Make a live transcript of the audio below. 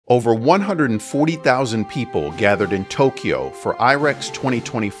Over 140,000 people gathered in Tokyo for iREX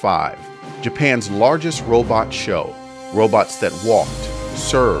 2025, Japan's largest robot show. Robots that walked,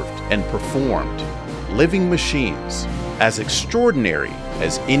 served, and performed. Living machines, as extraordinary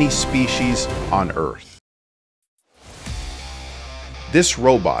as any species on Earth. This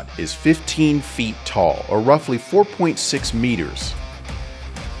robot is 15 feet tall, or roughly 4.6 meters.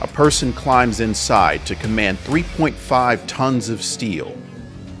 A person climbs inside to command 3.5 tons of steel.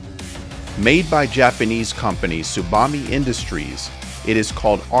 Made by Japanese company Tsubame Industries, it is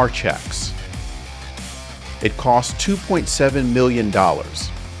called iREX. It cost $2.7 million,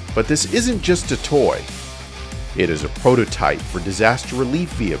 but this isn't just a toy. It is a prototype for disaster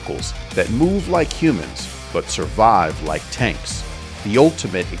relief vehicles that move like humans but survive like tanks, the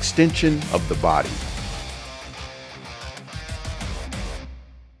ultimate extension of the body.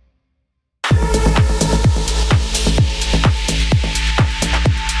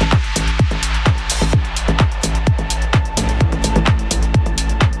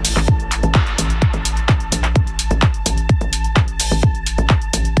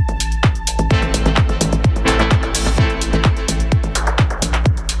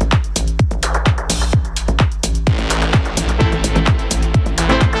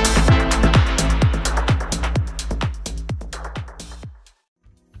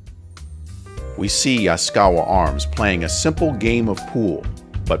 We see Yaskawa Arms playing a simple game of pool,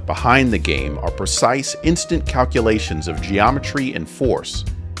 but behind the game are precise instant calculations of geometry and force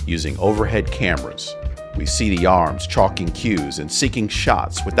using overhead cameras. We see the arms chalking cues and seeking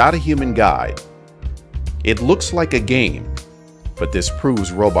shots without a human guide. It looks like a game, but this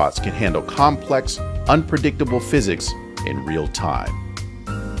proves robots can handle complex, unpredictable physics in real time.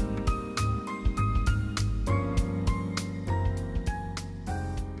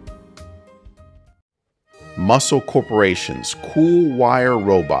 Muscle Corporation's Cool Wire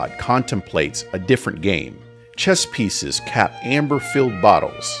robot contemplates a different game. Chess pieces cap amber-filled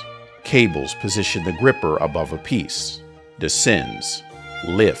bottles. Cables position the gripper above a piece. Descends.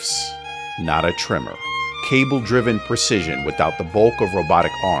 Lifts. Not a tremor. Cable-driven precision without the bulk of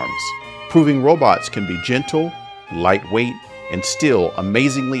robotic arms, proving robots can be gentle, lightweight, and still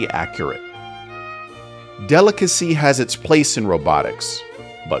amazingly accurate. Delicacy has its place in robotics,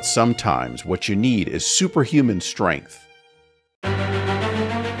 but sometimes what you need is superhuman strength.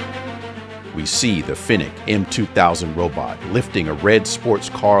 We see the Finnick M2000 robot lifting a red sports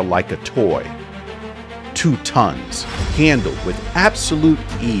car like a toy. 2 tons, handled with absolute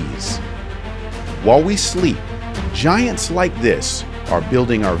ease. While we sleep, giants like this are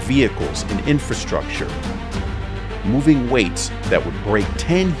building our vehicles and infrastructure, moving weights that would break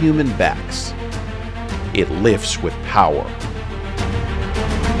 10 human backs. It lifts with power.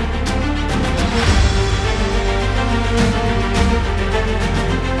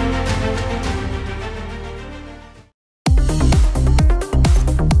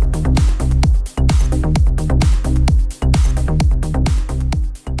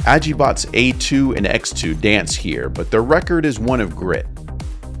 Agibot's A2 and X2 dance here, but their record is one of grit.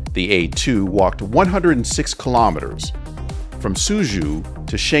 The A2 walked 106 kilometers from Suzhou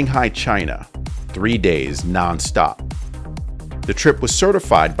to Shanghai, China, 3 days non-stop. The trip was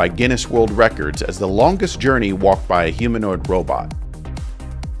certified by Guinness World Records as the longest journey walked by a humanoid robot.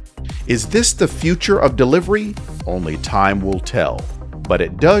 Is this the future of delivery? Only time will tell, but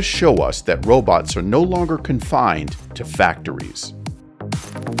it does show us that robots are no longer confined to factories.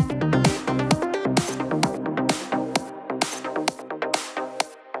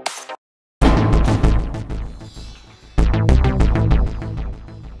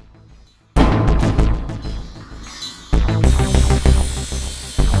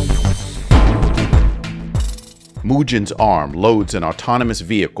 Mugen's arm loads an autonomous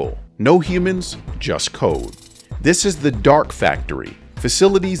vehicle. No humans, just code. This is the Dark Factory,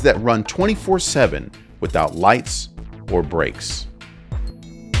 facilities that run 24/7 without lights or brakes.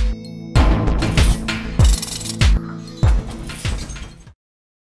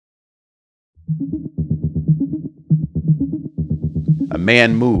 A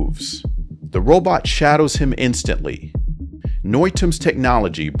man moves. The robot shadows him instantly. Noitum's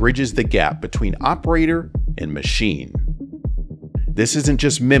technology bridges the gap between operator and machine. This isn't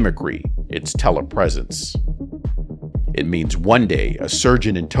just mimicry, it's telepresence. It means one day a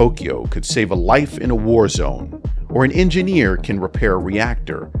surgeon in Tokyo could save a life in a war zone, or an engineer can repair a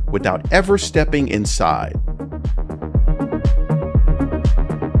reactor without ever stepping inside.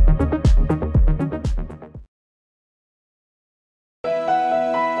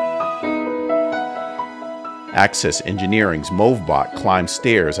 Access Engineering's Movebot climbs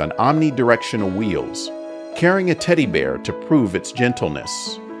stairs on omnidirectional wheels, carrying a teddy bear to prove its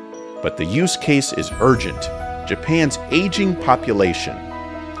gentleness. But the use case is urgent. Japan's aging population.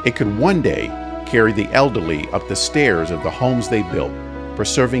 It could one day carry the elderly up the stairs of the homes they built,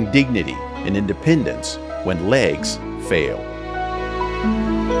 preserving dignity and independence when legs fail.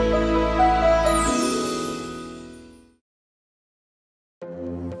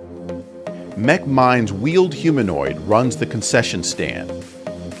 MechMind's wheeled humanoid runs the concession stand.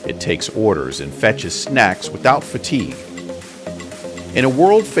 It takes orders and fetches snacks without fatigue. In a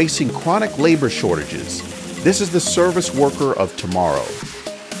world facing chronic labor shortages, this is the service worker of tomorrow.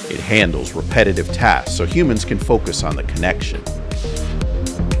 It handles repetitive tasks so humans can focus on the connection.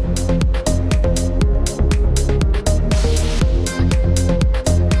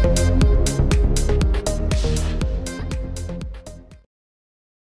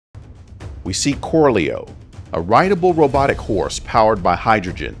 We see Corleo, a rideable robotic horse powered by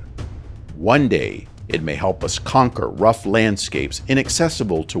hydrogen. One day, it may help us conquer rough landscapes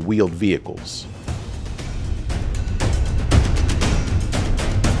inaccessible to wheeled vehicles.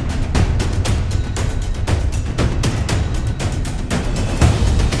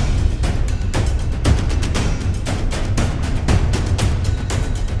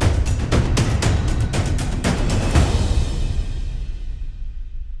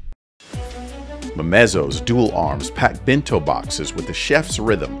 Mamezo's dual arms pack bento boxes with the chef's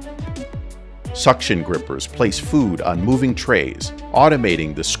rhythm. Suction grippers place food on moving trays,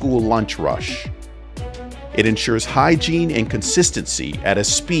 automating the school lunch rush. It ensures hygiene and consistency at a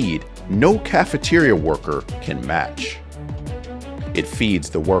speed no cafeteria worker can match. It feeds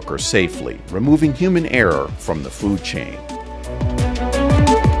the worker safely, removing human error from the food chain.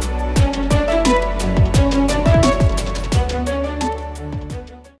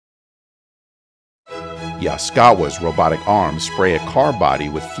 Yaskawa's robotic arms spray a car body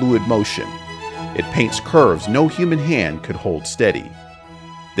with fluid motion. It paints curves no human hand could hold steady.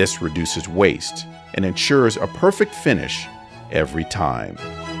 This reduces waste and ensures a perfect finish every time.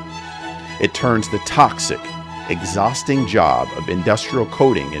 It turns the toxic, exhausting job of industrial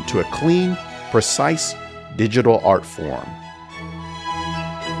coding into a clean, precise digital art form.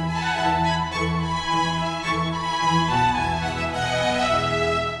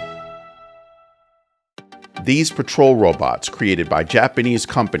 These patrol robots, created by Japanese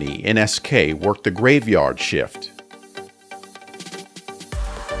company NSK, work the graveyard shift.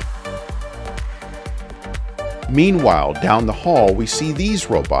 Meanwhile, down the hall, we see these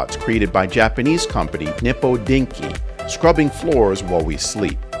robots, created by Japanese company Nippo Denki, scrubbing floors while we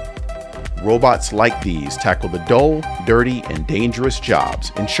sleep. Robots like these tackle the dull, dirty, and dangerous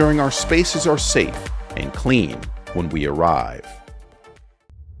jobs, ensuring our spaces are safe and clean when we arrive.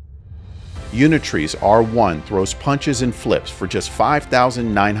 Unitree's R1 throws punches and flips for just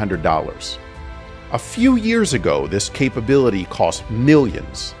 $5,900. A few years ago, this capability cost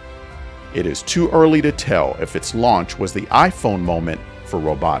millions. It is too early to tell if its launch was the iPhone moment for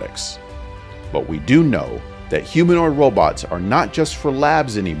robotics. But we do know that humanoid robots are not just for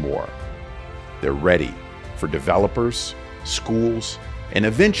labs anymore. They're ready for developers, schools, and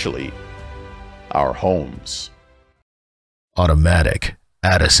eventually, our homes. Automatic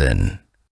Addison.